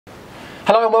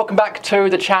Hello and welcome back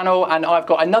to the channel, and I've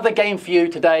got another game for you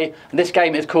today. And this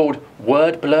game is called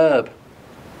Word Blurb.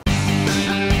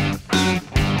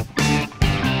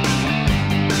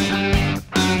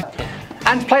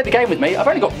 And to play the game with me, I've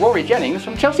only got Rory Jennings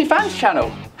from Chelsea Fans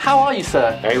Channel. How are you,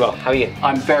 sir? Very well, how are you?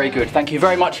 I'm very good, thank you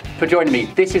very much for joining me.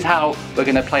 This is how we're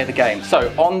going to play the game.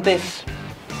 So on this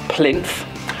plinth,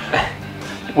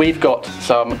 we've got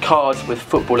some cards with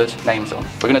footballers' names on.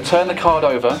 We're going to turn the card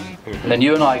over, and then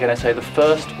you and I are going to say the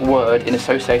first word in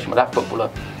association with that footballer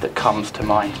that comes to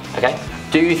mind. Okay.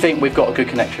 Do you think we've got a good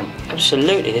connection?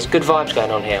 Absolutely, there's good vibes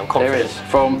going on here, I'm confident.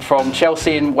 There is. From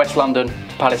Chelsea in West London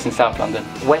to Palace in South London.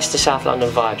 West to South London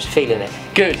vibes, feeling it.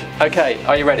 Good, okay,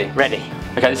 are you ready? Ready.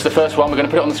 Okay, this is the first one, we're going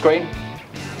to put it on the screen.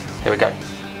 Here we go.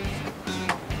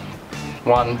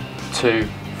 1, 2,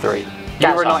 3.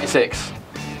 Euro 96.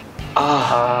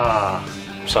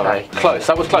 Sorry. Okay. Close,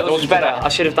 that was close. Yours was better, I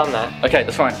should have done that. Okay,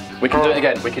 that's fine. We can do it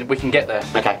again, we can get there.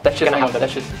 Okay, let's just hang on,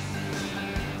 let's just...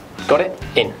 Got it?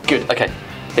 In. Good, okay.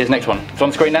 Here's the next one. It's on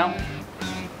the screen now.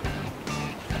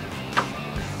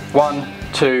 1,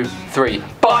 2, 3.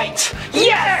 Bite!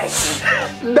 Yes!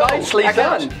 Nicely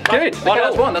done. Good. Okay,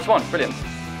 that's one. Brilliant.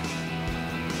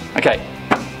 Okay.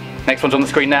 Next one's on the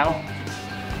screen now.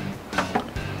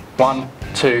 1,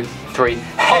 2, 3.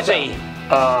 Aussie.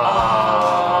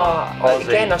 Aussie.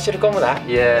 Again, I should have gone with that.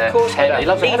 Yeah. Of course, He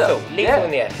loves a header. Lethal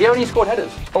in the air. He only scored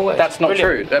headers. Always. That's not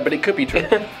Brilliant. true, but it could be true.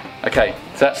 Okay,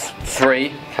 so that's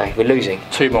 3. Okay, we're losing.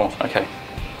 2 more. Okay.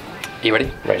 You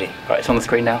ready? Ready. Right, it's on the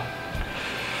screen now.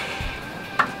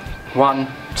 1,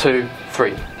 2,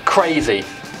 3. Crazy.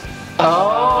 Oh,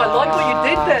 I like what you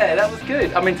did there. That was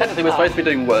good. I mean, technically we're supposed to be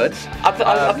doing words,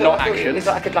 not action. It's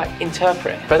like I could like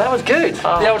interpret. But that was good.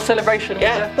 The old celebration.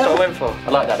 Yeah, that's what I went for. I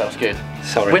like that. That was good.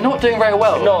 Sorry. We're not doing very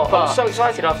well. No, but... I'm so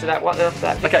excited after that.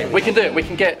 Okay, we can do it. We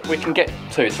can get 2.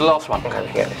 It's the last one. Okay, we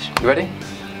can get this. You ready?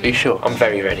 Are you sure? I'm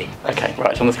very ready. Okay, right.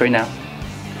 It's on the screen now.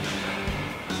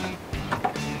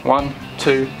 1,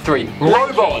 2, 3.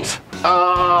 Robot.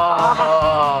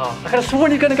 I could have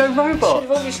sworn you were going to go robot. Should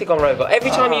have obviously gone robot. Every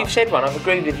time you've said one, I've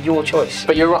agreed with your choice.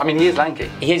 But you're right. I mean, he is lanky.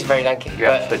 He is very lanky,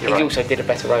 but he right. also did a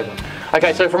better robot.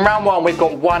 Okay, so from round 1 we've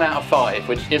got 1 out of 5,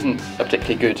 which isn't a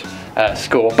particularly good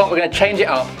score, but we're going to change it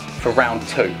up for round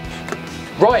 2.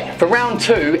 Right, for round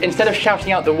 2, instead of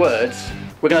shouting out the words,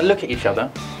 we're going to look at each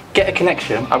other, get a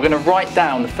connection. I'm going to write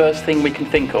down the first thing we can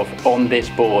think of on this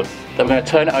board. Then we're going to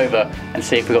turn it over and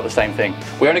see if we got the same thing.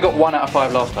 We only got 1 out of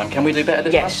 5 last time. Can we do better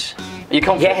this time? Yes. Are you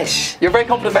confident? Yes. You're a very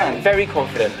confident man. Very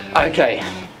confident. Okay,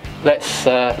 let's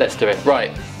do it.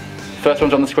 Right, first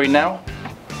one's on the screen now.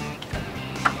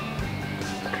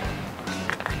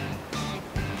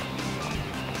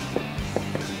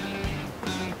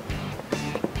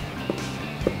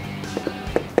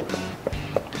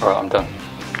 Alright, I'm done.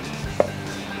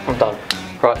 I'm done.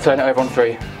 Right, turn it over on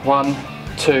 3. 1,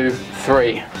 2,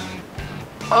 3.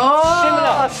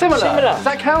 Oh, similar. Does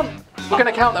that count? We're going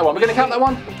to count that one. We're going to count that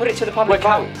one. We'll put it to the public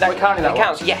vote. We're counting that one. It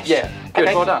counts, yes. Yeah, good,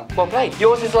 okay. well done. Well played.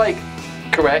 Yours is like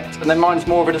correct, and then mine's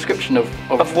more of a description of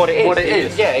what it is. What it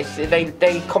is. Yeah,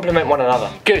 they complement one another.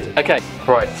 Good, okay.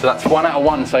 Right, so that's 1 out of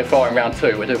 1 so far in round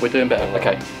 2. We're doing better.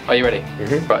 Okay, are you ready?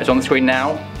 Right, it's on the screen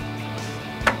now.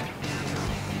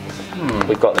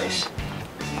 We've got this.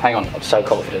 Hang on. I'm so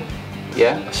confident.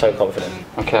 Yeah? I'm so confident.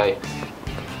 Okay.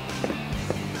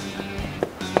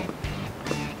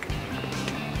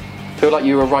 I feel like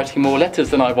you were writing more letters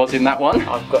than I was in that one.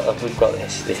 We've got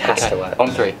this. This has to work.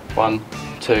 On 3. 1,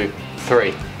 2,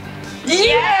 3.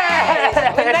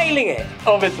 Yes! We're nailing it.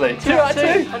 Obviously. 2 out of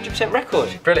 2. 100% record.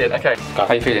 Brilliant. Okay. How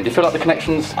are you feeling? Do you feel like the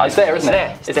connections? It's there, isn't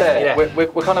it? It's there.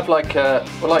 We're kind of like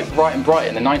we're like Right and Bright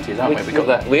in the 90s, aren't we? We got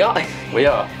that. We are. We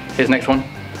are. Here's the next one.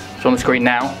 It's on the screen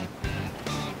now.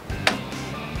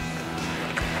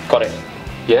 Got it.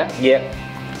 Yeah. Yeah.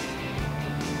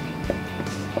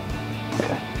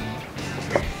 Okay.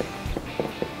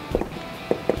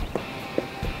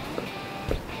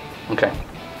 Okay.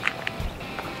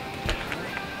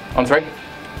 On 3.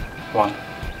 1,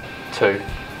 2,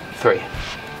 3.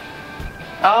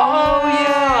 Oh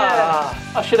yeah!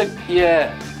 I should have.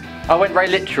 Yeah. I went very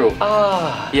literal.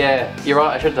 Yeah, you're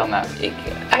right. I should have done that.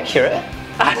 Accurate.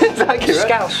 It's accurate.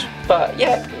 Scouse, but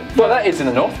yeah. Well, that is in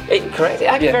the north. Correct.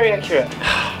 Very accurate.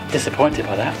 Disappointed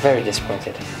by that. Very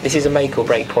disappointed. This is a make or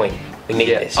break point. We need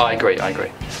this. I agree.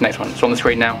 It's the next one. It's on the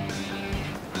screen now.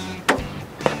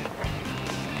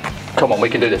 Come on, we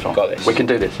can do this one. Got this. We can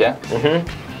do this, yeah?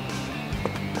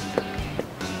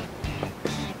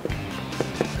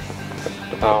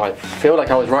 Oh, I feel like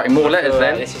I was writing more letters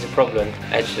then. This is a problem,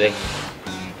 actually.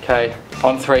 Okay,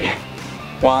 on 3.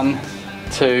 1,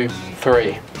 2,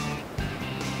 3.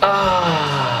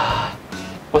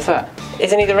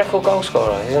 Isn't he the record goal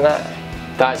scorer? Isn't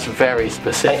that? That's very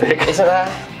specific. Isn't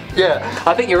that? Yeah,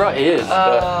 I think you're right, he is.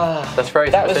 That's very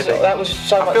specific. That was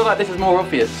so much. I feel like this is more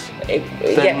obvious.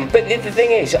 Yeah, but the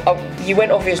thing is, you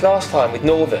went obvious last time with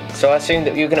Northern, so I assumed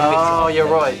that you were going to pick... Oh, you're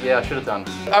right, yeah, I should have done.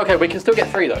 Okay, we can still get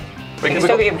 3 though. We can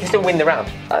still win the round.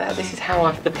 This is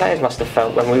how the players must have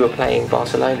felt when we were playing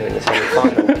Barcelona in the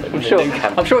semi-final.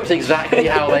 I'm sure it's exactly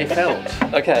how they felt.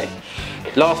 Okay,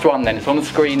 last one then, it's on the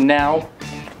screen now.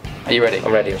 Are you ready?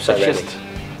 I'm ready, I'm so ready. Just...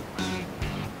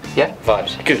 Yeah?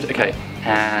 Vibes. Good, okay.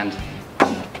 And...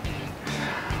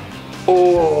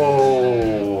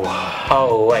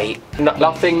 Oh, wait.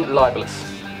 Nothing libelous.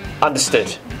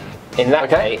 Understood. In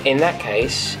that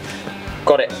case,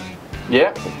 got it.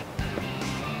 Yeah.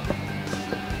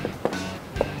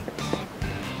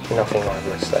 Nothing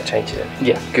libelous. That changes it.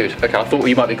 Yeah, good. Okay, I thought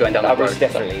you might be going down that road. I was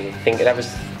definitely thinking that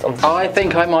was. I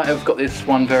think I might have got this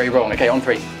one very wrong. Okay, on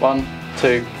 3. 1,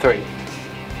 2, 3.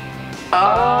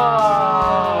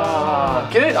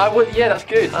 Good. Yeah, that's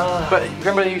good. But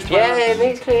remember you used to wear it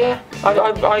makes clear.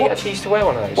 I actually used to wear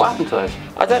one of those. What happened to those?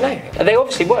 I don't know. They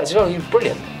obviously worked as well. He was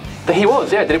brilliant. He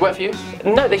was, yeah. Did it work for you?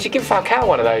 No, they should give Falcao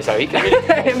one of those though. He could really...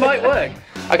 It might work.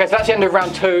 Okay, so that's the end of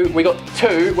round 2. We got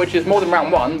 2, which is more than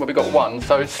round 1, where we got 1.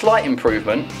 So slight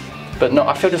improvement, but not.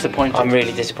 I feel disappointed. I'm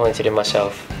really disappointed in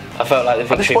myself. I felt like the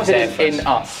victory was there for us. In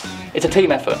us. It's a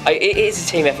team effort. It is a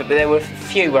team effort, but there were a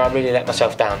few where I really let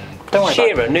myself down. Don't worry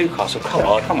Shearer, Newcastle, come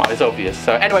on. Come on, it's obvious.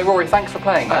 So anyway, Rory, thanks for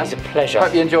playing, man. It was a pleasure.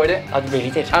 Hope you enjoyed it. I really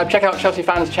did. Check out Chelsea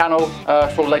Fans channel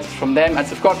for all the latest from them, and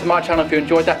subscribe to my channel if you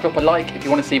enjoyed that. Drop a like if you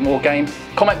want to see more games.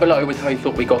 Comment below with how you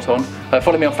thought we got on.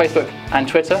 Follow me on Facebook and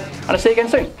Twitter, and I'll see you again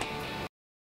soon.